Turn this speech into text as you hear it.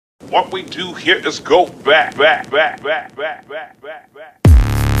What we do here is go back. In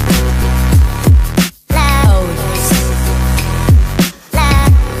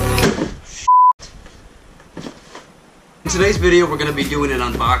today's video, we're going to be doing an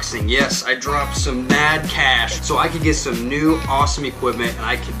unboxing. Yes, I dropped some mad cash so I could get some new awesome equipment, and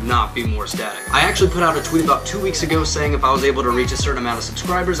I could not be more ecstatic. I actually put out a tweet about 2 weeks ago saying if I was able to reach a certain amount of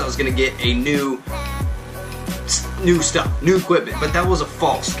subscribers, I was going to get a new equipment. But that was a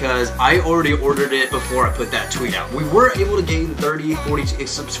false, because I already ordered it before I put that tweet out. We were able to gain 30, 40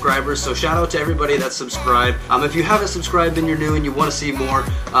 subscribers, so shout out to everybody that's subscribed. If you haven't subscribed and you're new and you want to see more,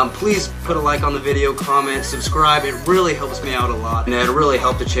 please put a like on the video, comment, subscribe. It really helps me out a lot, and it really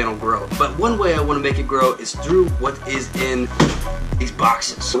helped the channel grow. But one way I want to make it grow is through what is in these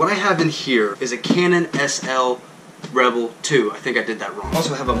boxes. So what I have in here is a Canon SL Rebel 2. I think I did that wrong. I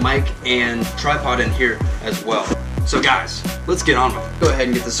also have a mic and tripod in here as well. So guys, let's get on with it. Go ahead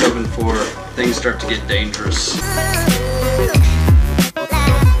and get this open before things start to get dangerous.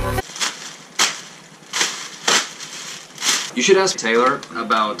 You should ask Taylor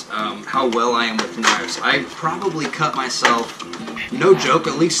about how well I am with knives. I probably cut myself, no joke,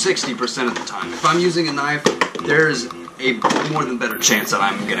 at least 60% of the time. If I'm using a knife, there's a more than better chance that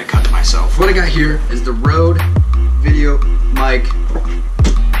I'm gonna cut myself. What I got here is the Rode video mic.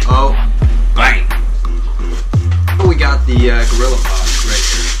 Oh, bang! We got the Gorilla Pod right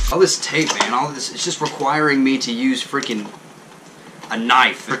here. All this tape, man, all this, it's just requiring me to use freaking a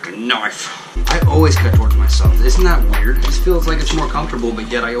knife. Freaking knife. I always cut towards myself. Isn't that weird? It just feels like it's more comfortable, but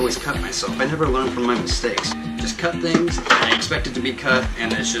yet I always cut myself. I never learn from my mistakes. Just cut things, I expect it to be cut,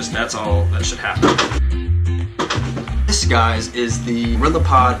 and it's just, that's all that should happen. This, guys, is the Gorilla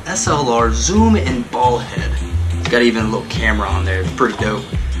Pod SLR Zoom and Ball Head. It's got even a little camera on there. It's pretty dope.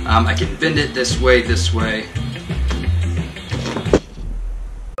 I can bend it this way, this way.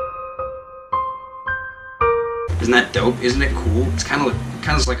 Isn't that dope? Isn't it cool? It's kind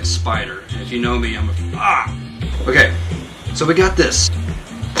of like a spider. If you know me, I'm a Okay, so we got this.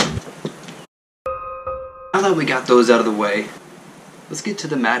 Now that we got those out of the way, let's get to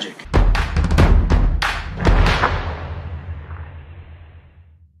the magic.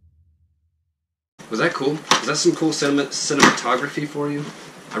 Was that cool? Was that some cool cinematography for you?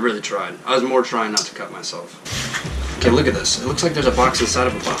 I really tried. I was more trying not to cut myself. Okay, look at this. It looks like there's a box inside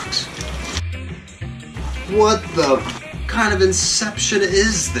of a box. What the kind of inception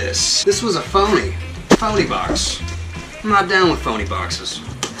is this? This was a phony box. I'm not down with phony boxes.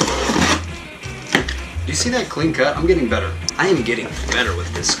 Do you see that clean cut? I'm getting better. I am getting better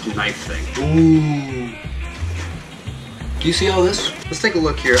with this knife thing. Ooh. Do you see all this? Let's take a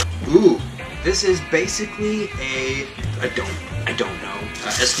look here. Ooh. This is basically a, I don't know,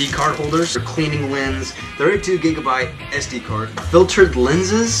 SD card holders. They're cleaning lens, 32 gigabyte SD card, filtered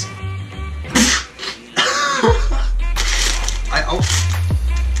lenses.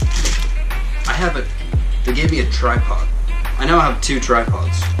 I have they gave me a tripod. I now have 2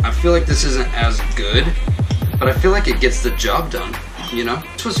 tripods. I feel like this isn't as good, but I feel like it gets the job done, you know?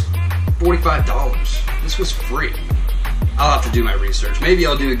 This was $45. This was free. I'll have to do my research. Maybe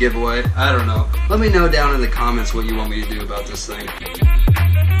I'll do a giveaway. I don't know. Let me know down in the comments what you want me to do about this thing.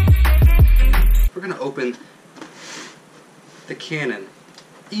 We're gonna open the Canon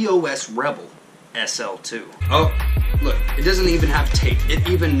EOS Rebel SL2. Oh, look, it doesn't even have tape. It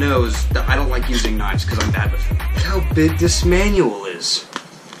even knows that I don't like using knives because I'm bad with them. Look how big this manual is.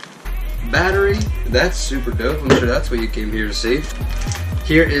 Battery, that's super dope. I'm sure that's what you came here to see.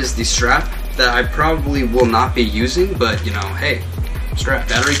 Here is the strap that I probably will not be using, but you know, hey, strap.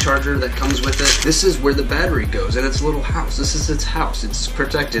 Battery charger that comes with it. This is where the battery goes in its little house. This is its house. It's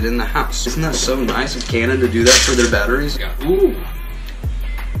protected in the house. Isn't that so nice of Canon to do that for their batteries? Ooh.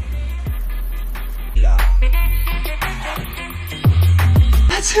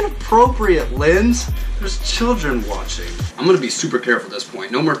 That's an appropriate lens. There's children watching. I'm gonna be super careful at this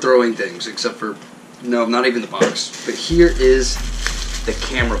point. No more throwing things, except for, no, not even the box. But here is the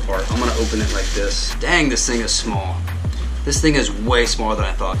camera part. I'm gonna open it like this. Dang, this thing is small. This thing is way smaller than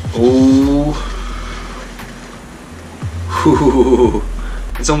I thought. Ooh. Ooh.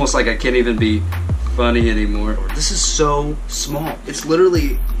 It's almost like I can't even be funny anymore. This is so small. It's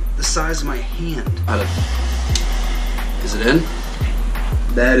literally the size of my hand. Is it in?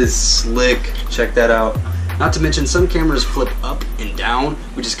 That is slick. Check that out. Not to mention, some cameras flip up and down,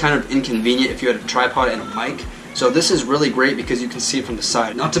 which is kind of inconvenient if you had a tripod and a mic. So this is really great because you can see it from the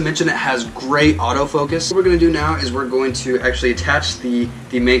side. Not to mention it has great autofocus. What we're going to do now is we're going to actually attach the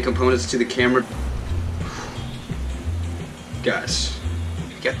main components to the camera. Guys,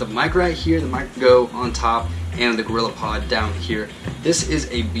 you got the mic right here, the mic go on top, and the Gorilla Pod down here. This is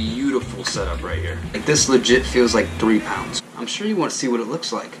a beautiful setup right here. Like, this legit feels like 3 pounds. I'm sure you want to see what it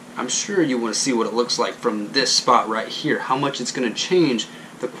looks like. I'm sure you want to see what it looks like from this spot right here, how much it's going to change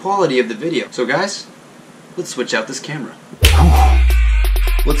the quality of the video. So guys, let's switch out this camera.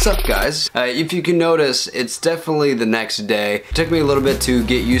 What's up, guys? If you can notice, it's definitely the next day. It took me a little bit to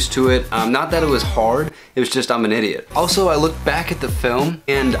get used to it. Not that it was hard, it was just I'm an idiot. Also, I looked back at the film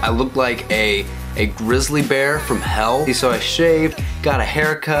and I looked like a grizzly bear from hell. So I shaved, got a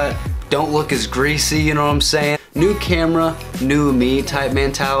haircut, don't look as greasy, you know what I'm saying? New camera, new me type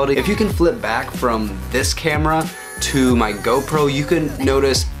mentality. If you can flip back from this camera to my GoPro, you can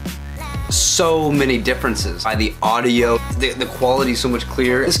notice so many differences. By the audio, the quality is so much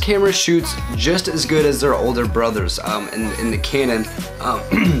clearer. This camera shoots just as good as their older brothers in the Canon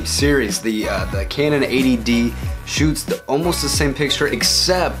series. The Canon 80D shoots almost the same picture,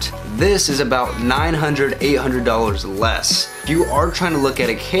 except this is about $900, $800 less. If you are trying to look at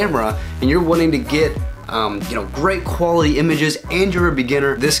a camera and you're wanting to get you know, great quality images and you're a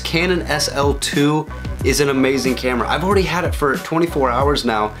beginner, this Canon SL2 is an amazing camera. I've already had it for 24 hours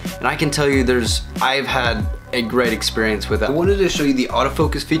now, and I can tell you I've had a great experience with it. I wanted to show you the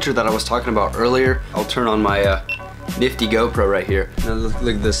autofocus feature that I was talking about earlier. I'll turn on my nifty GoPro right here. Now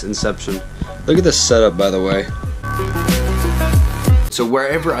look at this Inception. Look at this setup, by the way. So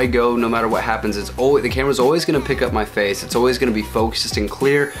wherever I go, no matter what happens, the camera's always gonna pick up my face. It's always gonna be focused and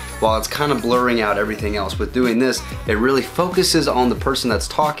clear while it's kind of blurring out everything else. With doing this, it really focuses on the person that's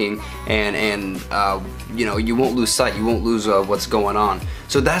talking, and you know, you won't lose sight, you won't lose what's going on.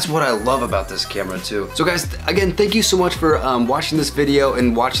 So that's what I love about this camera too. So guys, again, thank you so much for watching this video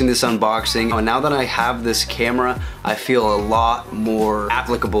and watching this unboxing. And now that I have this camera, I feel a lot more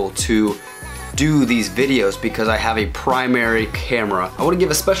applicable to do these videos because I have a primary camera. I want to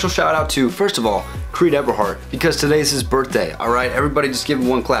give a special shout out to, first of all, Creed Eberhardt, because today's his birthday. All right, everybody just give him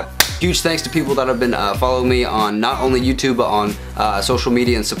one clap. Huge thanks to people that have been following me on not only YouTube but on social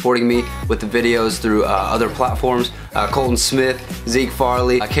media and supporting me with the videos through other platforms. Colton Smith, Zeke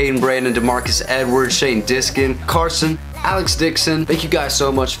Farley, Caden Brandon, DeMarcus Edwards, Shane Diskin, Carson, Alex Dixon. Thank you guys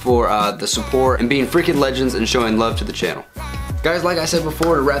so much for the support and being freaking legends and showing love to the channel. Guys, like I said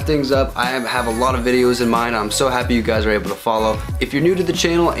before, to wrap things up, I have a lot of videos in mind. I'm so happy you guys are able to follow. If you're new to the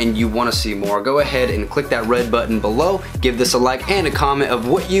channel and you want to see more, go ahead and click that red button below. Give this a like and a comment of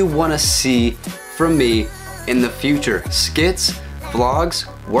what you want to see from me in the future. Skits, vlogs,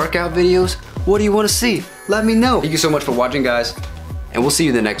 workout videos, what do you want to see? Let me know. Thank you so much for watching, guys, and we'll see you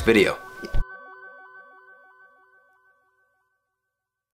in the next video.